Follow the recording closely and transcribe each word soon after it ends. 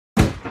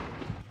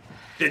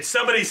Did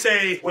somebody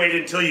say, wait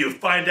until you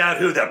find out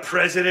who the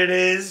president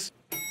is?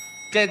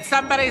 Did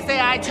somebody say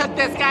I took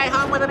this guy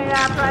home with me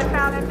after I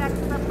found him next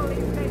to the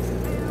police station?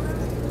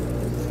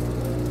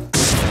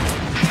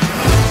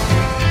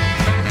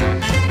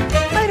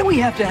 Why do we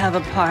have to have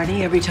a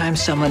party every time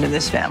someone in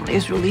this family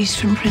is released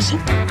from prison?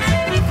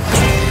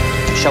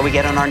 Shall we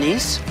get on our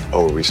knees?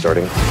 Oh, are we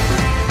starting?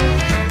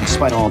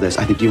 Despite all this,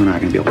 I think you and I are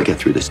going to be able to get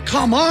through this.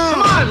 Come on!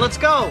 Come on, let's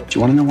go! Do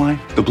you want to know why?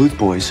 The Bluth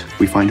Boys,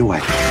 we find a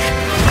way.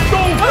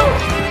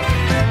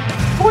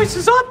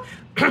 Voices up!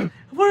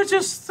 We're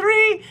just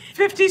three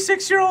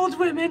 56-year-old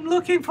women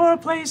looking for a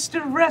place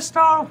to rest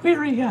our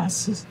weary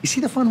asses. You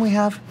see the fun we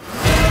have?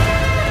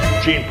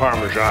 Gene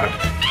Parmesan.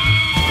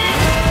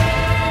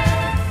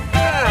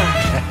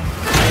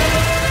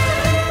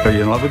 Are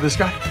you in love with this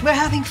guy? We're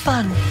having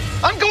fun.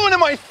 I'm going to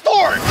my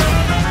fort!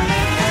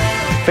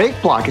 Fake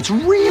block, it's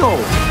real!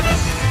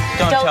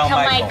 Don't tell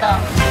Michael.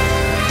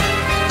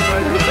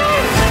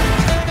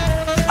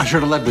 I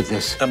should have led with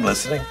this. I'm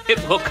listening. It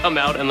will come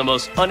out in the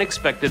most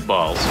unexpected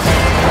balls.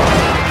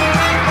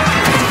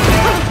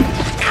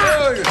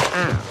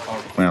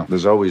 Well,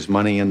 there's always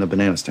money in the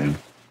banana stand.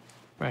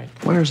 Right.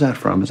 Where is that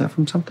from? Is that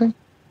from something?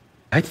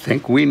 I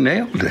think we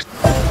nailed it.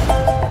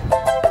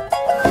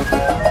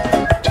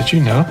 Did you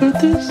know about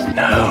this?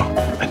 No.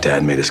 My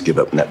dad made us give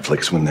up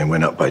Netflix when they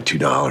went up by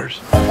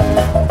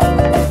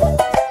 $2.